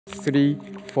3,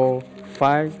 4,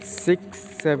 5, 6,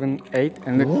 7, 8.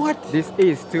 And look, what? This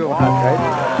is 2 of hearts, right?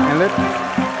 And look.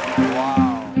 Wow.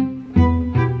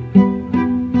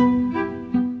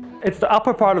 It's the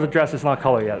upper part of the dress is not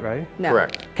colored yet, right? No.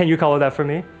 Correct. Can you color that for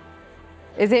me?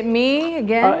 Is it me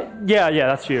again? Yeah,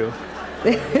 that's you.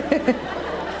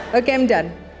 Okay, I'm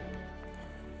done.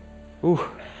 Ooh,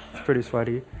 it's pretty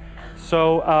sweaty.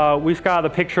 So we've got a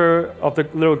picture of the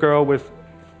little girl with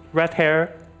red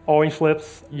hair, orange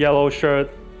lips, yellow shirt,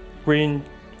 green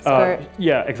skirt.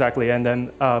 Yeah, exactly, and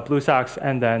then blue socks,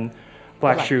 and then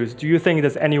black shoes. Do you think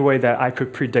there's any way that I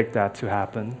could predict that to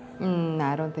happen?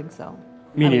 I don't think so.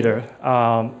 Me neither.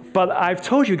 But I've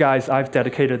told you guys I've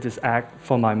dedicated this act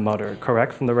for my mother,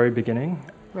 correct, from the very beginning?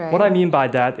 Right. What I mean by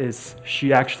that is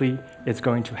she actually is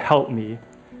going to help me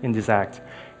in this act.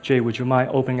 Jay, would you mind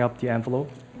opening up the envelope?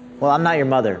 Well, I'm not your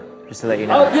mother, just to let you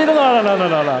know. Oh, yeah,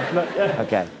 no.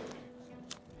 Okay.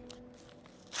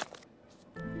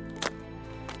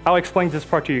 I'll explain this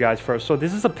part to you guys first. So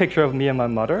this is a picture of me and my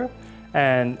mother,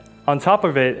 and on top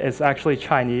of it, it's actually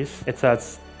Chinese. It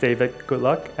says, David, good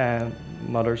luck, and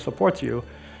mother supports you.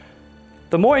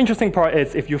 The more interesting part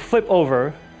is if you flip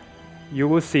over, you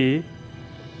will see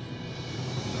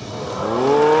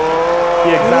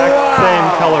the exact same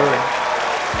coloring.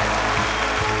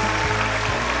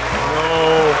 No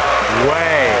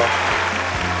way.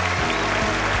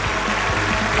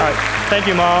 All right, thank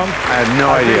you, Mom. I had no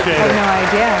idea. I have no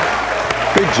idea.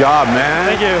 Good job, man.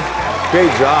 Thank you.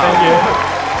 Great job. Thank you.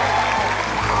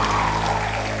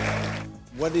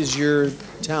 What is your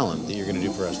talent that you're going to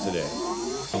do for us today?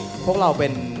 พวกเราเป็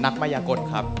นนักมายากล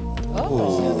ครับ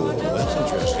Oh, that's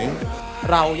interesting.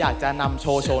 เราอยากจะนำโ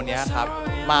ชว์นี้ครับ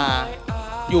มา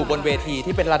อยู่บนเวที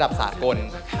ที่เป็นระดับสากล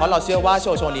เพราะเราเชื่อว่าโช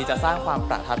ว์นี้จะสร้างความ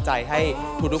ประทับใจให้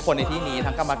ทุกๆคนในที่นี้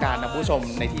ทั้งกรรมการและผู้ชม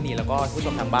ในที่นี้แล้วก็ผู้ช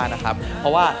มทางบ้านนะครับเพรา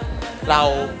ะว่าเรา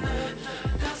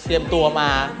เตรียมตัวมา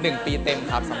1 ปีเต็ม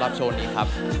ครับสำหรับโชว์นี้ครับ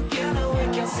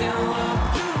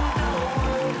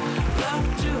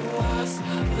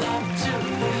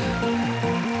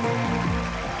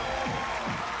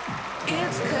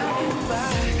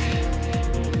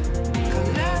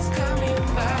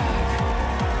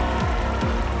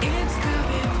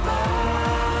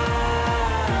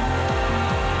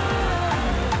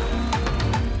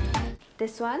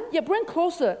This one? Yeah, bring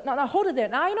closer. Now hold it there.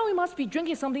 Now I know you must be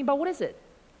drinking something, but what is it?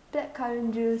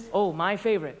 Blackcurrant juice. Oh, my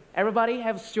favorite. Everybody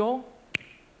have a straw?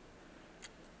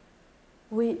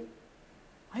 Wait,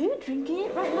 are you drinking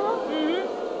it right now?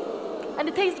 Mm-hmm. And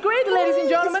it tastes great, ladies and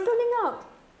gentlemen. It's spilling out.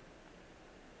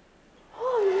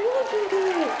 Oh, you're really drinking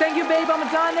it. Thank you, babe. I'm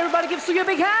done. Everybody give Suya a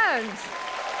big hand.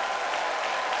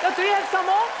 Now, do you have some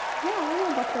more? Yeah, I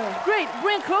want butter. Great.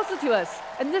 Bring it closer to us.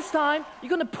 And this time,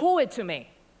 you're going to pour it to me.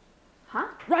 Huh?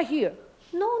 Right here.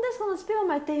 No, that's gonna spill on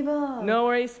my table. No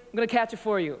worries. I'm going to catch it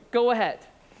for you. Go ahead.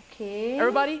 Okay.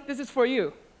 Everybody, this is for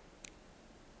you.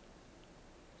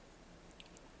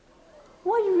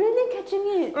 Wow, you're really catching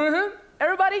it. Mm-hmm.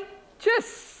 Everybody, cheers.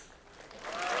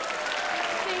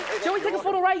 Shall we take a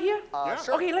photo right here?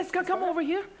 Sure. Okay, let's come over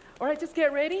here. All right, just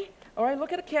get ready. All right,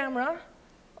 look at the camera.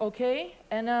 Okay,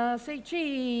 and say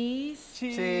cheese.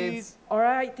 Cheese. All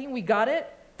right, I think we got it.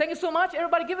 Thank you so much.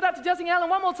 Everybody give it up to Justin Allen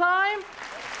one more time.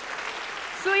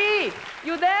 Sui,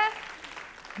 you there?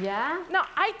 Yeah? Now,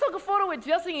 I took a photo with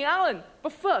Justin Allen,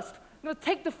 but first, I'm going to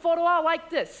take the photo out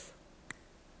like this.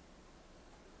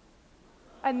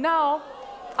 And now,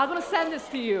 I'm going to send this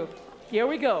to you. Here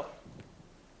we go.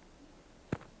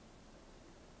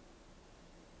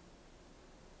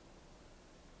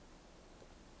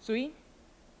 Sui,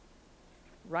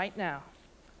 right now.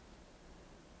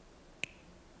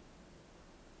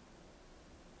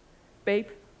 Babe,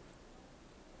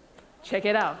 check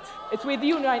it out. It's with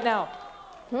you right now.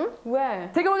 Where?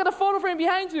 Take a look at the photo frame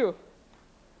behind you.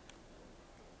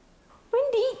 When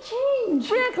did it change?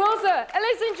 Bring it closer. And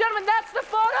ladies and gentlemen, that's the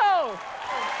photo.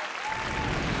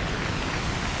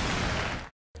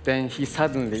 Then he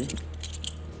suddenly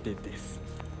did this.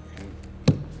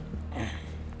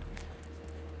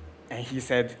 And he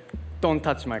said, don't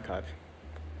touch my card.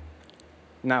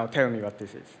 Now tell me what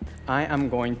this is. I am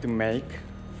going to make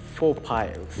 4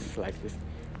 piles like this,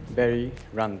 very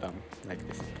random like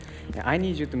this. And I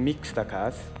need you to mix the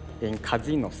cards in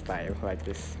casino style like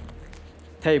this,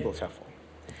 table shuffle.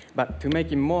 But to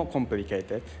make it more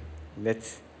complicated,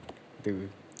 let's do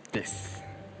this.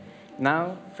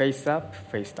 Now, face up,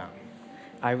 face down.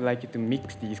 I would like you to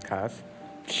mix these cards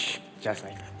just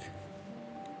like that.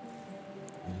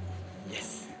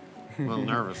 Yes. I'm a little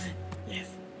nervous. Yes.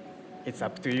 It's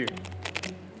up to you.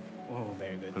 Oh,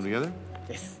 very good. Put them together?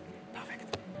 Yes,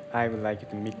 perfect. I would like you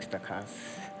to mix the cards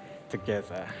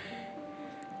together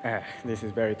This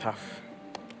is very tough.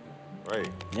 Right.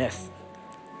 Yes.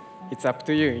 It's up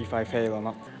to you if I fail or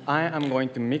not. I am going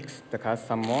to mix the cards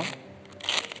some more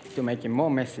to make it more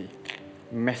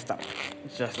messed up,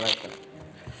 just like that.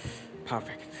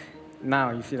 Perfect.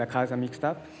 Now you see the cards are mixed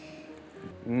up.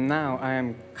 Now I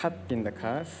am cutting the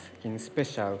cards in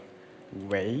special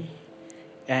way,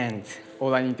 and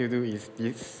all I need to do is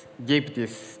give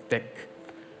this deck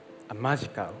a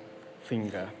magical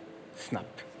finger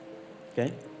snap.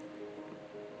 Okay?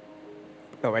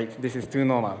 Oh wait, this is too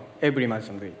normal. Every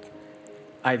magician do it.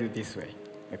 I do this way.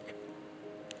 Look.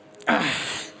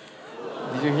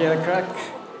 Did you hear the crack?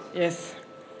 Yes.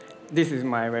 This is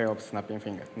my way of snapping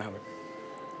fingers. Now look.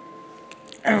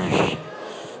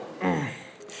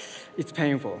 It's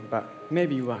painful, but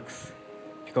maybe it works.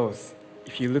 Because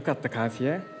if you look at the cards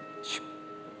here,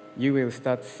 you will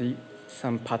start to see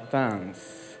some patterns.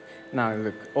 Now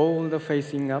look, all the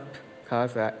facing up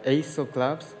cards are ace of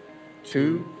clubs,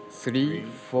 2, 3,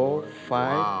 4,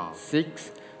 5,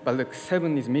 6. But look,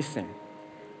 7 is missing.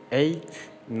 8,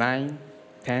 9,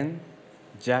 10,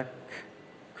 jack,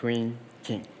 queen,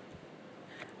 king.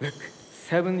 Look,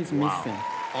 7 is missing.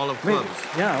 All of clubs.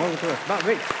 Yeah, all of clubs. But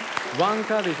wait, one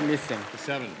card is missing. The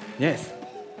 7. Yes.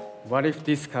 What if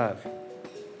this card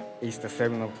is the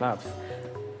 7 of clubs?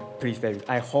 Please, David,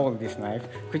 I hold this knife.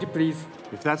 Could you please?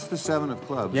 If that's the 7 of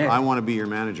clubs, yes. I want to be your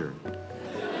manager.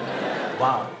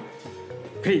 Wow.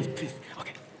 Please, please.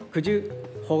 Okay. Could you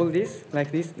hold this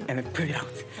like this and then pull it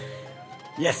out?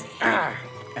 Yes.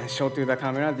 And show to the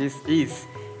camera. This is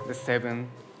the 7.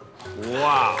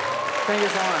 Wow. Thank you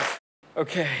so much.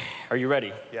 Okay, are you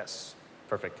ready? Yes.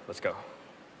 Perfect, let's go.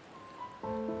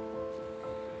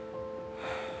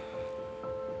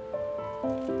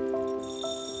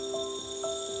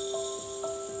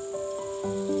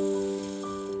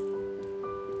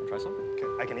 Try some?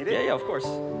 Okay, I can eat it? Yeah, of course.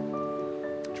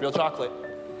 It's real chocolate.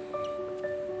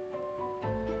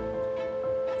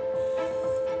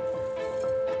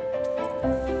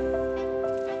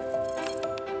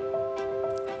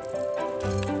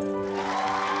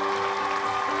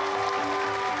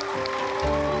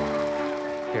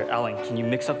 Here, Alan, can you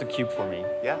mix up the cube for me?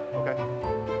 Yeah, okay.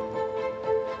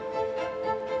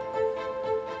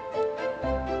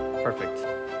 Perfect.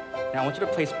 Now I want you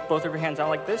to place both of your hands out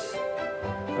like this.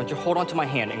 I want you to hold onto my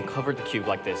hand and cover the cube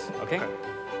like this, okay?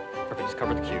 Perfect, just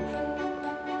cover the cube.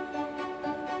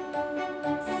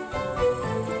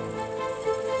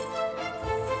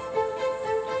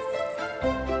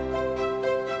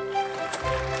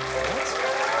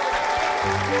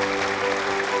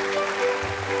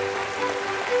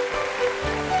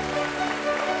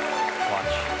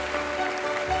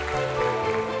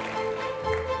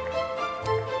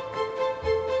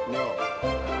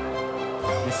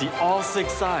 See, all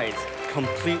 6 sides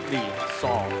completely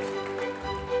solved.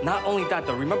 Not only that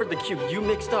though, remember the cube you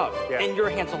mixed up in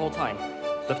your hands the whole time.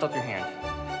 Lift up your hand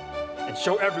and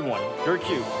show everyone your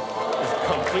cube is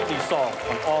completely solved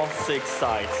on all 6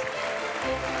 sides.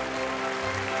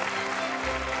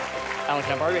 Alan,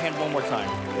 can I borrow your hand one more time?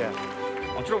 Yeah.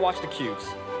 I want you to watch the cubes.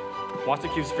 Watch the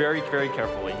cubes very, very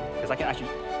carefully, because I can actually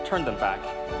turn them back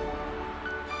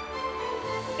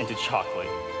into chocolate.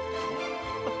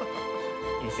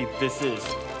 You see, this is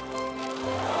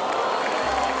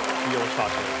real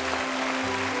chocolate.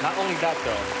 Not only that,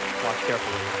 though, watch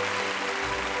carefully.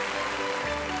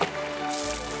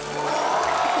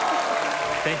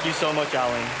 Thank you so much,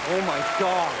 Alan. Oh my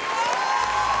God.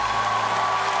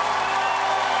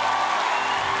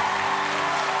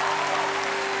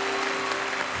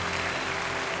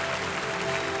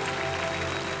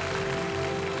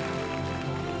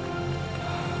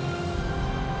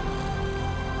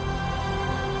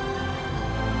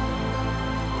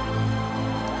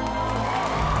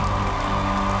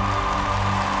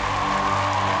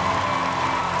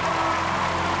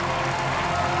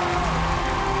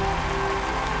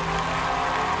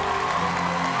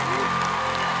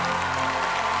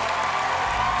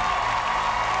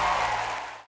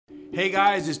 Hey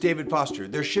guys, it's David Foster.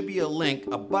 There should be a link,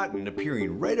 a button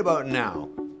appearing right about now.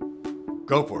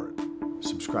 Go for it.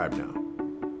 Subscribe now.